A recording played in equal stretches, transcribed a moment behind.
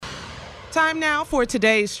Time now for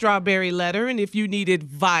today's Strawberry Letter. And if you need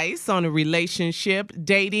advice on a relationship,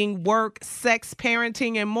 dating, work, sex,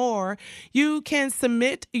 parenting, and more, you can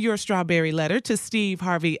submit your Strawberry Letter to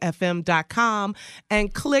steveharveyfm.com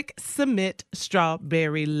and click Submit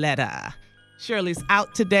Strawberry Letter. Shirley's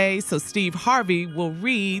out today, so Steve Harvey will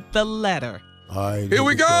read the letter. All right, here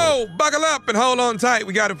we go. Buckle up and hold on tight.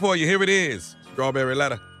 We got it for you. Here it is. Strawberry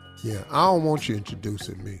Letter. Yeah, I don't want you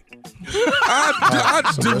introducing me.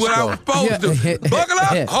 I do what I'm supposed to. Buckle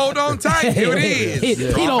up, hold on tight. Here it is.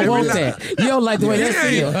 He don't want that. You don't like the way that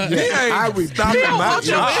feels. I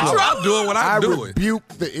doing what I'm doing. I rebuke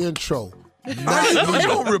the intro. You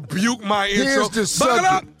don't rebuke my intro. Buckle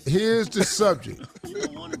up. Here's the subject. You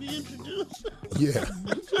don't want to be introduced. Yeah,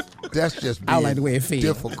 that's just being I like the way it feels.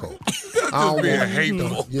 difficult. I don't being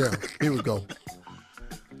hateful. Yeah, here we go.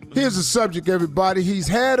 Here's the subject, everybody. He's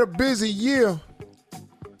had a busy year,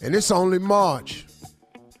 and it's only March.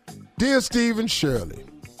 Dear Steve and Shirley,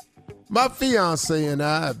 my fiance and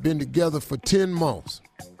I have been together for 10 months,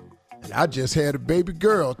 and I just had a baby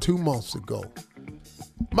girl 2 months ago.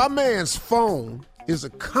 My man's phone is a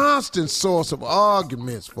constant source of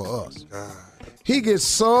arguments for us. He gets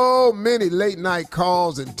so many late-night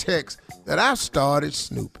calls and texts that I started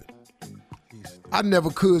snooping. I never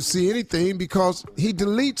could see anything because he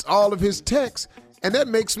deletes all of his texts, and that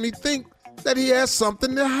makes me think that he has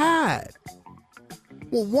something to hide.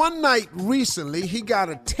 Well, one night recently, he got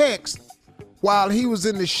a text while he was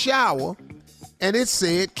in the shower, and it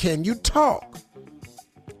said, "Can you talk?"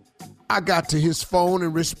 I got to his phone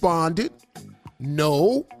and responded,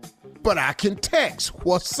 "No, but I can text.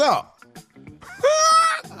 What's up?"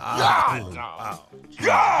 God.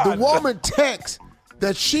 The woman texts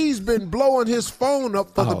that she's been blowing his phone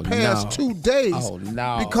up for the past 2 days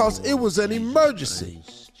because it was an emergency.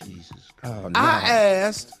 I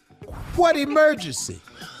asked, "What emergency?"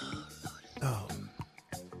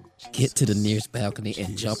 Get to the nearest balcony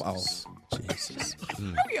and jump off.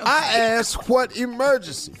 I asked, "What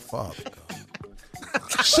emergency, Father?"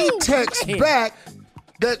 She texts back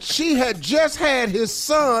that she had just had his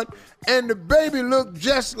son and the baby looked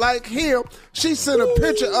just like him. She sent a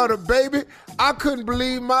picture of the baby. I couldn't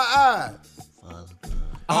believe my eyes.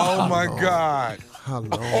 Oh my God. How long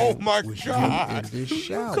Oh my was God. you in this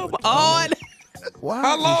shower? Come on. Why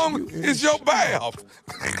How was long you in is the your shower? bath?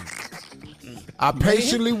 I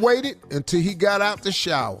patiently waited until he got out the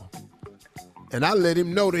shower, and I let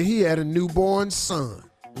him know that he had a newborn son.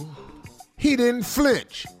 He didn't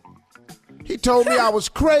flinch. He told me I was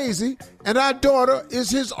crazy, and our daughter is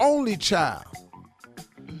his only child.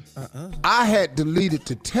 I had deleted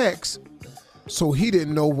the text, so he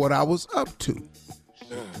didn't know what I was up to.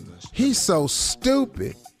 He's so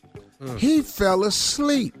stupid, he fell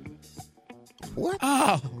asleep. What?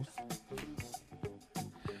 Oh.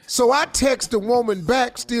 So I text the woman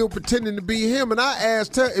back, still pretending to be him, and I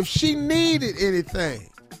asked her if she needed anything.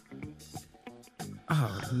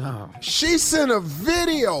 Oh, no. She sent a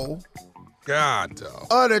video God, dog.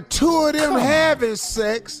 of the two of them having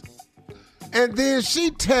sex, and then she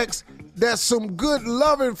texts that some good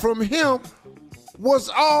loving from him was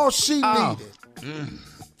all she needed.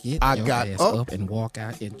 Get I your got ass up, and walk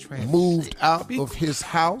out in traffic. moved out of his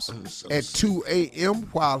house at 2 a.m.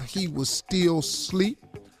 while he was still asleep.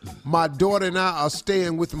 My daughter and I are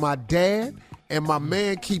staying with my dad, and my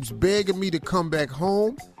man keeps begging me to come back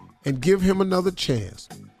home and give him another chance.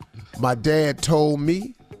 My dad told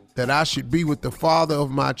me that I should be with the father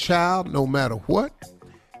of my child no matter what.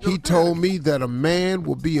 He told me that a man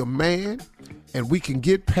will be a man, and we can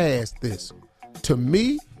get past this. To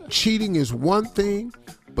me, cheating is one thing,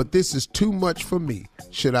 but this is too much for me.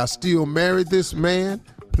 Should I still marry this man?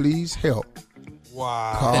 Please help.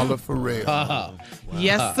 Wow. Carla Ferrell.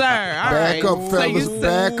 Yes, sir. All Back right. up, fellas. So you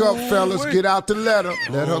Back up, fellas. Get out the letter.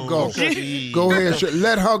 Let her go. Go ahead.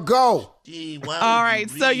 Let her go. All right,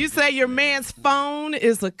 so you say your man's phone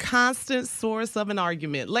is a constant source of an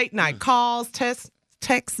argument. Late night calls, text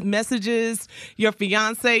messages, your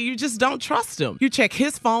fiance, you just don't trust him. You check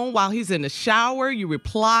his phone while he's in the shower. You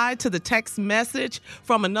reply to the text message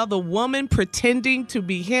from another woman pretending to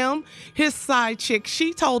be him. His side chick,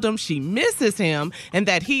 she told him she misses him and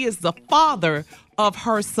that he is the father of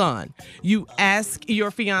her son. You ask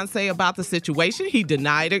your fiance about the situation. He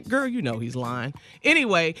denied it. Girl, you know he's lying.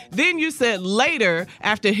 Anyway, then you said later,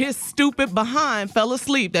 after his stupid behind fell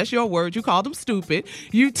asleep, that's your word, you called him stupid,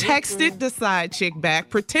 you texted the side chick back,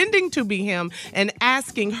 pretending to be him and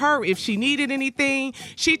asking her if she needed anything.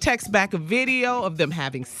 She texts back a video of them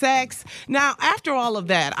having sex. Now, after all of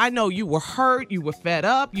that, I know you were hurt, you were fed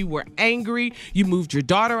up, you were angry, you moved your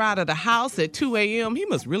daughter out of the house at 2 a.m. He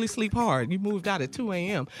must really sleep hard. You moved out out at 2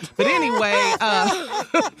 a.m. But anyway,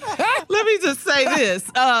 let me just say this.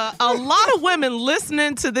 A lot of women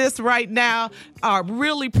listening to this right now are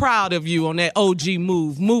really proud of you on that OG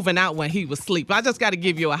move, moving out when he was asleep. I just got to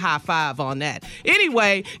give you a high five on that.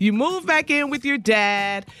 Anyway, you move back in with your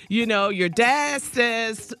dad. You know, your dad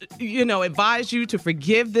says, you know, advise you to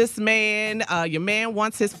forgive this man. Your man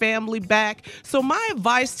wants his family back. So my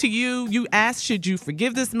advice to you, you ask, should you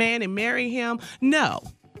forgive this man and marry him? No.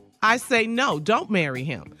 I say no, don't marry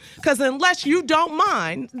him. Because unless you don't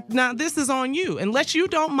mind, now this is on you, unless you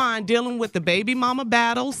don't mind dealing with the baby mama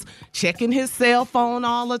battles, checking his cell phone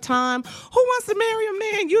all the time, who wants to marry a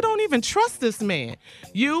man? You don't even trust this man.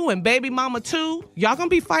 You and baby mama too, y'all gonna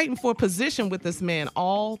be fighting for a position with this man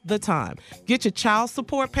all the time. Get your child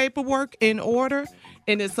support paperwork in order.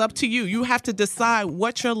 And it's up to you. You have to decide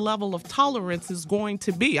what your level of tolerance is going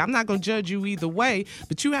to be. I'm not going to judge you either way,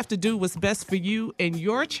 but you have to do what's best for you and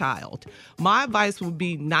your child. My advice would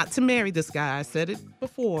be not to marry this guy. I said it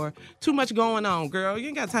before. Too much going on, girl. You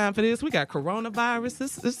ain't got time for this. We got coronavirus.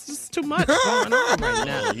 It's just too much going on right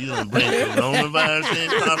now. You gonna bring coronavirus in?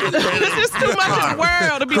 It's just too much in the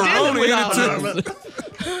world to be dealing with all this.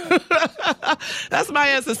 That's my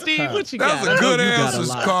answer, Steve. What you got? That was a good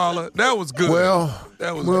answer, Carla. That was good. Well,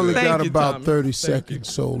 that was we only good. got you, about Tommy. 30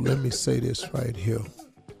 seconds, so let me say this right here.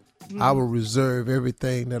 I will reserve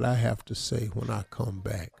everything that I have to say when I come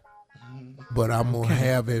back. But I'm going to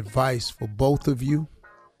have advice for both of you.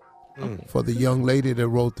 For the young lady that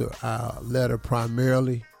wrote the letter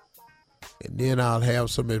primarily. And then I'll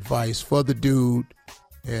have some advice for the dude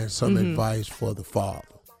and some advice for the father.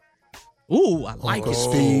 Ooh, I like Uncle it.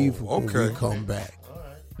 Steve, when okay. we come back.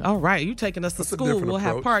 All right, you taking us to That's a school. different We'll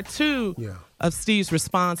have approach. part 2 Yeah. of Steve's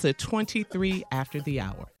response at 23 after the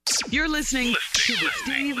hour. You're listening to the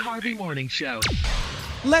Steve Harvey Morning Show.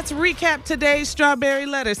 Let's recap today's strawberry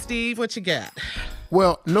letter, Steve. What you got?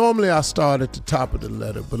 Well, normally I start at the top of the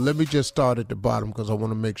letter, but let me just start at the bottom because I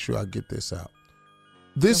want to make sure I get this out.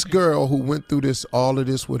 This girl who went through all of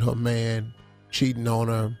this with her man, cheating on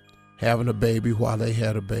her, having a baby while they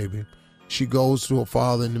had a baby. She goes to her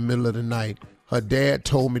father in the middle of the night. Her dad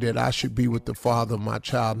told me that I should be with the father of my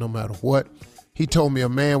child no matter what. He told me a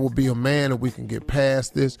man will be a man and we can get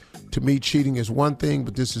past this. To me, cheating is one thing,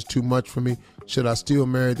 but this is too much for me. Should I still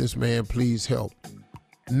marry this man? Please help.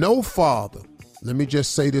 No father, let me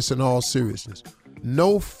just say this in all seriousness.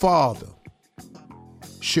 No father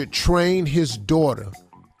should train his daughter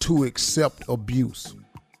to accept abuse.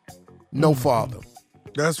 No father.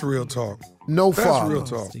 That's real talk. No That's father real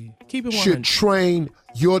talk. Steve, keep it should 100. train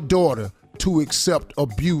your daughter to accept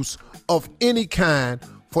abuse of any kind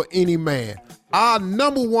for any man. Our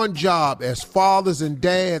number one job as fathers and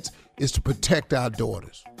dads is to protect our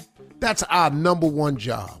daughters. That's our number one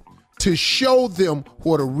job, to show them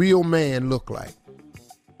what a real man look like.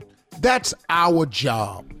 That's our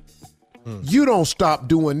job. You don't stop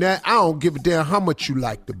doing that. I don't give a damn how much you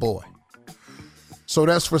like the boy. So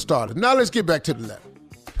that's for starters. Now let's get back to the letter.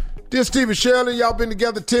 Dear Steve and Shirley, y'all been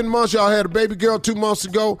together 10 months. Y'all had a baby girl 2 months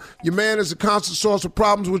ago. Your man is a constant source of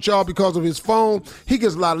problems with y'all because of his phone. He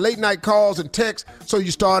gets a lot of late night calls and texts, so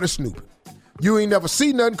you started snooping. You ain't never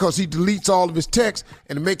see nothing because he deletes all of his texts,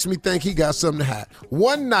 and it makes me think he got something to hide.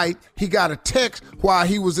 One night, he got a text while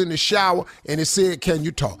he was in the shower, and it said, "Can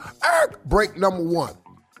you talk?" Break number 1.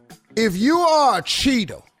 If you are a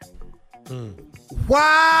cheater,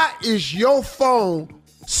 why is your phone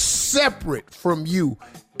separate from you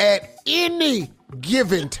at any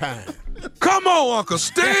given time? Come on, Uncle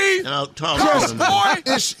Steve. Now talk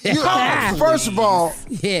Just, to me. first of all,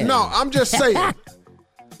 Yeah. no, I'm just saying,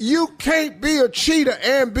 you can't be a cheater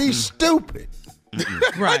and be stupid.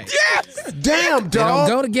 Right. Damn, They don't go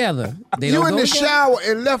dog. together. They You don't in go the together. shower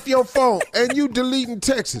and left your phone and you deleting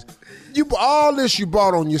texts. All this you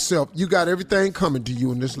bought on yourself. You got everything coming to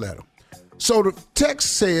you in this letter. So the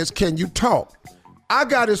text says, "Can you talk?" I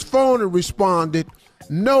got his phone and responded,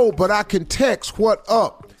 "No, but I can text. What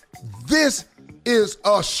up?" This is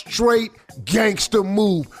a straight gangster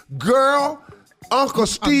move. Girl, Uncle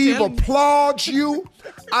Steve telling you. applauds you.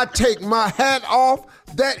 I take my hat off.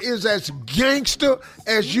 That is as gangster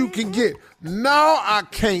as you can get. Now I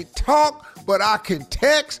can't talk, but I can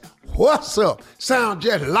text. What's up? Sound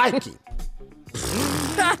just like it.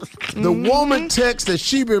 The woman texts that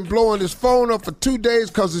she been blowing his phone up for 2 days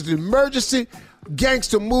because it's an emergency.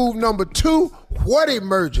 Gangster move number 2. What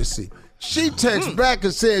emergency? She texts back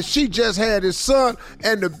and says she just had his son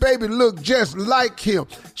and the baby looked just like him.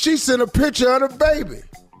 She sent a picture of the baby.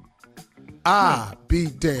 I be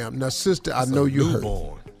damned. Now, sister, I know you hurt.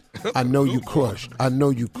 Newborn. I know you crushed. I know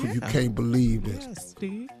you can't believe this. Yes,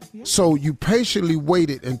 Steve. So you patiently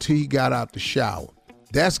waited until he got out the shower.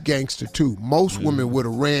 That's gangster too. Most women would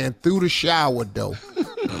have ran through the shower though.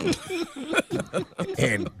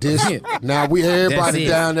 And this, now we everybody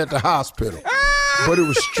down at the hospital. But it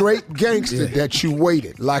was straight gangster that you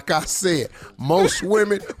waited. Like I said, most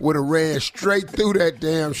women would have ran straight through that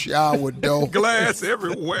damn shower door. Glass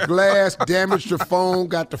everywhere. Glass, damaged the phone,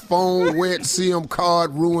 got the phone wet, SIM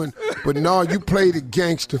card ruined. But no, you played the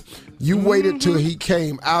gangster. You waited till he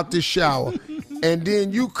came out the shower, and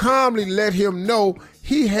then you calmly let him know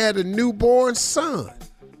he had a newborn son.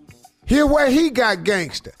 Here where he got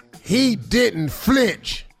gangster. He didn't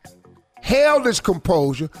flinch. Held his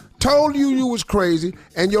composure, told you was crazy,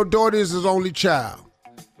 and your daughter is his only child.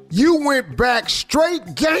 You went back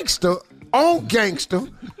straight gangster on gangster,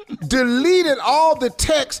 deleted all the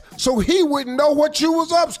texts so he wouldn't know what you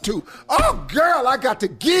was up to. Oh, girl, I got to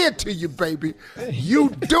give it to you, baby.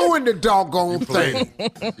 You doing the doggone thing.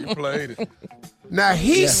 You played it. Now,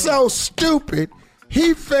 he's so stupid,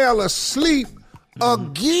 he fell asleep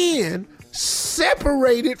again,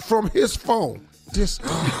 separated from his phone. This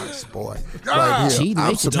boy right here.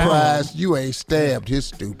 I'm surprised you ain't stabbed his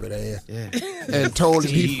stupid ass and told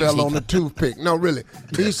him he fell on a toothpick. No, really.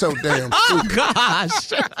 He's so damn stupid. Oh, gosh.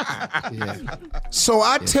 So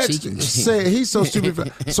I texted, said he's so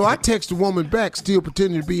stupid. So I texted the woman back, still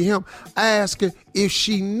pretending to be him. I asked her if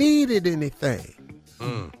she needed anything.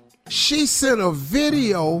 She sent a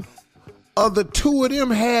video of the two of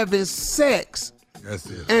them having sex. That's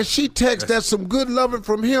it. And she texted that some good loving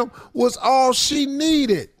from him was all she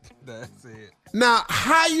needed. That's it. Now,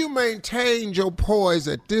 how you maintained your poise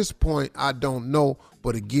at this point, I don't know.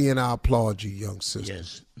 But again, I applaud you, young sister.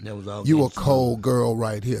 Yes, that was all. You a cold girl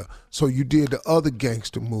right here. So you did the other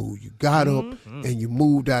gangster move. You got up and you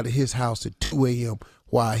moved out of his house at 2 a.m.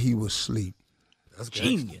 while he was asleep. That's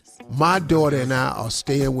Genius. My daughter and I are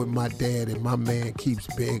staying with my dad, and my man keeps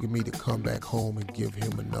begging me to come back home and give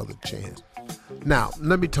him another chance. Now,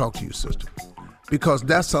 let me talk to you, sister, because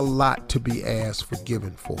that's a lot to be asked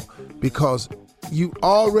forgiven for, because you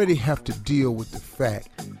already have to deal with the fact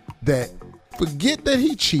that forget that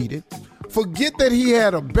he cheated, forget that he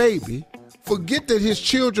had a baby, forget that his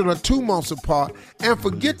children are 2 months apart, and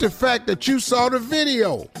forget the fact that you saw the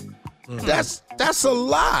video. That's a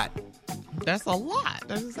lot. That's a lot.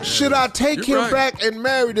 Should I take him back and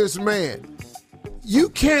marry this man? You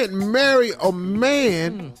can't marry a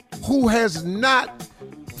man who has not,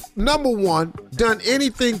 number one, done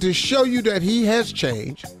anything to show you that he has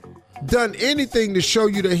changed, done anything to show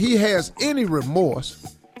you that he has any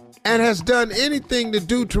remorse, and has done anything to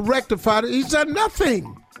do to rectify it. He's done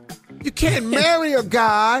nothing. You can't marry a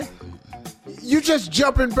guy. You just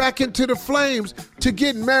jumping back into the flames to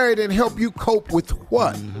get married and help you cope with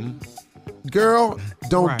what? Girl,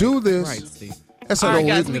 don't do this. Right, Steve. That's all an right, old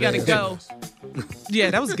guys, we ignorant got to ass. go.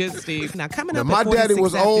 Yeah, that was good, Steve. Now, coming Now, up my at daddy 46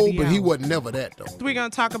 was after old, the but he hour, wasn't never that, though. we're going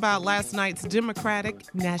to talk about last night's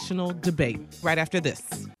Democratic national debate right after this.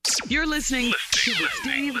 You're listening to the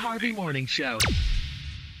Steve Harvey Morning Show.